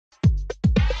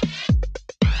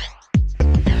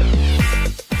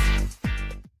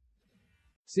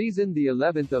Season the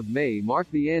 11th of May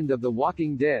marked the end of The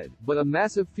Walking Dead, but a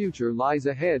massive future lies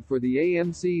ahead for the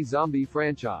AMC zombie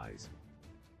franchise.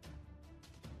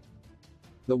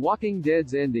 The Walking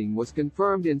Dead's ending was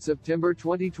confirmed in September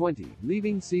 2020,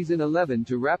 leaving Season 11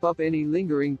 to wrap up any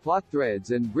lingering plot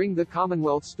threads and bring the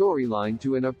Commonwealth storyline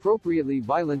to an appropriately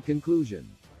violent conclusion.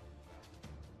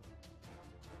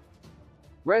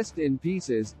 Rest in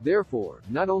pieces, therefore,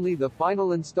 not only the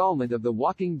final installment of The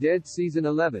Walking Dead Season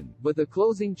 11, but the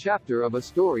closing chapter of a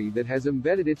story that has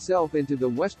embedded itself into the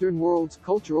Western world's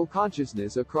cultural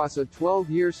consciousness across a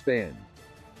 12-year span.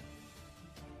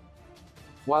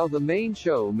 While the main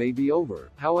show may be over,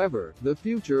 however, the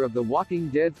future of the Walking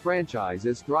Dead franchise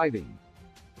is thriving.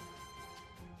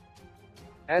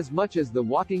 As much as The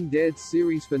Walking Dead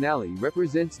series finale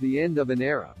represents the end of an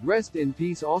era, Rest in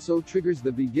Peace also triggers the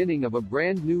beginning of a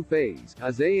brand new phase,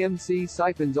 as AMC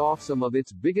siphons off some of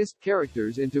its biggest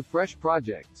characters into fresh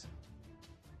projects.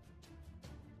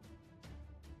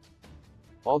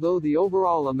 Although the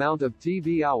overall amount of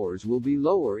TV hours will be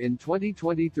lower in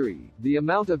 2023, the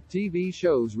amount of TV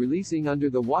shows releasing under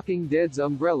The Walking Dead's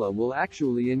umbrella will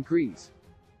actually increase.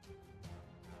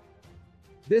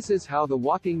 This is how The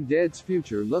Walking Dead's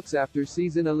future looks after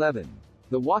Season 11.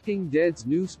 The Walking Dead's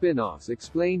new spin-offs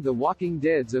explained The Walking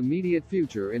Dead's immediate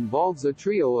future involves a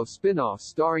trio of spin-offs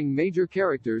starring major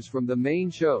characters from the main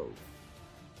show.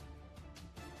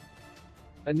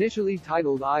 Initially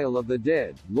titled Isle of the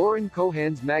Dead, Lauren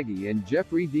Cohan's Maggie and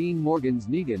Jeffrey Dean Morgan's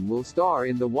Negan will star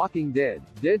in The Walking Dead: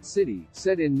 Dead City,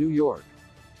 set in New York.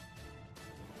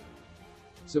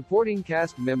 Supporting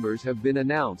cast members have been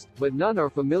announced, but none are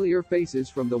familiar faces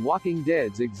from The Walking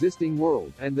Dead's existing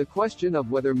world, and the question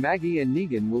of whether Maggie and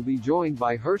Negan will be joined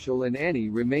by Herschel and Annie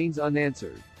remains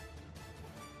unanswered.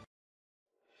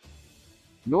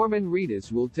 Norman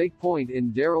Reedus will take point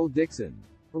in Daryl Dixon.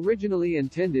 Originally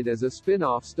intended as a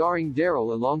spin-off starring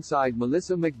Daryl alongside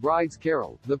Melissa McBride's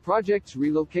Carol, the project's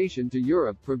relocation to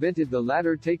Europe prevented the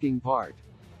latter taking part.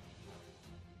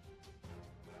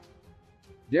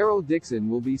 Daryl Dixon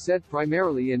will be set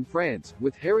primarily in France,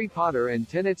 with Harry Potter and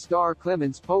Tenet star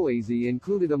Clemence Poésy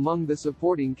included among the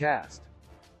supporting cast.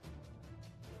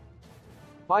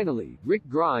 Finally, Rick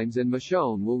Grimes and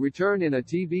Michonne will return in a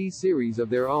TV series of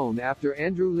their own after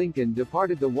Andrew Lincoln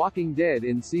departed The Walking Dead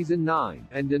in Season 9,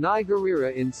 and Denai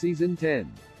Guerrera in Season 10.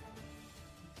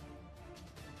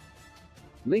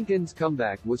 Lincoln's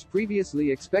comeback was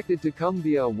previously expected to come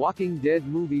via a Walking Dead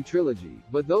movie trilogy,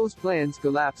 but those plans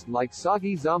collapsed like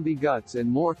soggy zombie guts and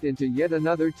morphed into yet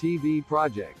another TV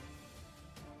project.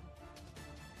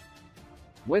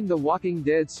 When The Walking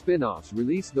Dead spin-offs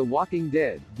release The Walking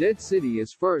Dead: Dead City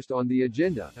is first on the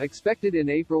agenda, expected in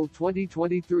April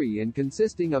 2023 and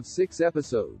consisting of 6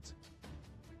 episodes.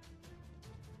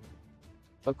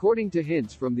 According to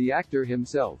hints from the actor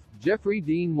himself, Jeffrey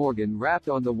Dean Morgan wrapped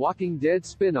on The Walking Dead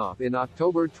spin-off in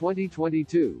October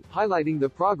 2022, highlighting the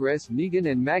progress Negan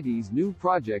and Maggie's new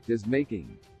project is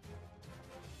making.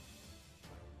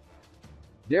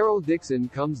 Daryl Dixon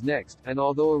comes next, and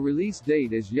although a release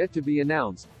date is yet to be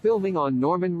announced, filming on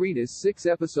Norman Reedus'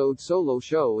 6-episode solo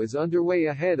show is underway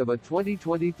ahead of a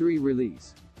 2023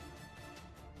 release.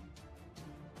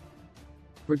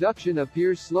 Production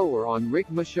appears slower on Rick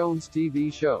Michonne's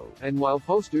TV show, and while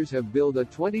posters have billed a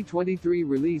 2023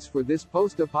 release for this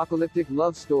post-apocalyptic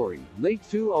love story, late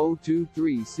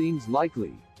 2023 seems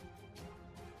likely.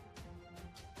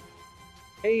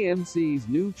 AMC's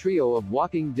new trio of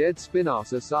Walking Dead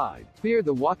spin-offs aside, Fear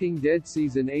the Walking Dead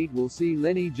Season 8 will see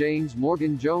Lenny James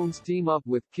Morgan Jones team up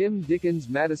with Kim Dickens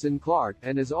Madison Clark,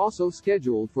 and is also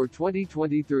scheduled for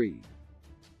 2023.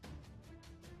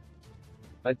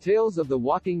 A Tales of the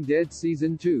Walking Dead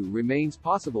Season 2 remains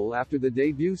possible after the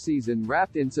debut season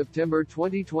wrapped in September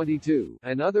 2022,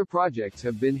 and other projects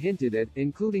have been hinted at,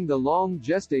 including the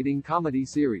long-gestating comedy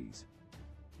series.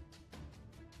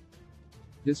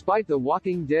 Despite The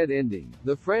Walking Dead ending,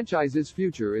 the franchise's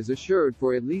future is assured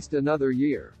for at least another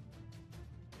year.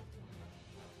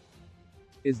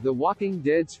 Is The Walking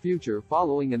Dead's future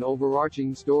following an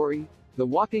overarching story? The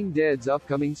Walking Dead's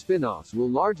upcoming spin-offs will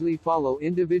largely follow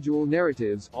individual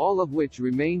narratives, all of which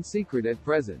remain secret at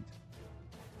present.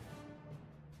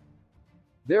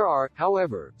 There are,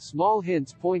 however, small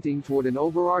hints pointing toward an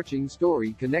overarching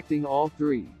story connecting all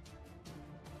three.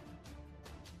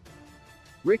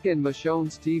 Rick and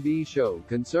Michonne's TV show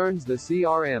concerns the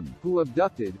CRM, who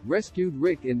rescued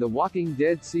Rick in The Walking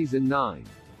Dead Season 9.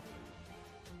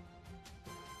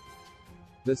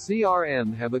 The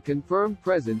CRM have a confirmed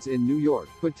presence in New York,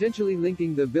 potentially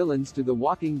linking the villains to The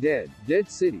Walking Dead,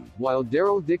 Dead City, while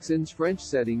Daryl Dixon's French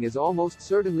setting is almost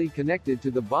certainly connected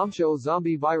to the bombshell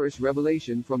zombie virus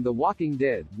revelation from The Walking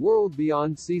Dead, World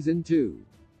Beyond Season 2.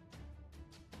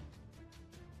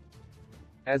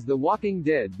 As The Walking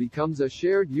Dead becomes a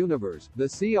shared universe, the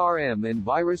CRM and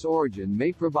virus origin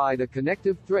may provide a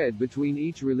connective thread between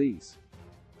each release.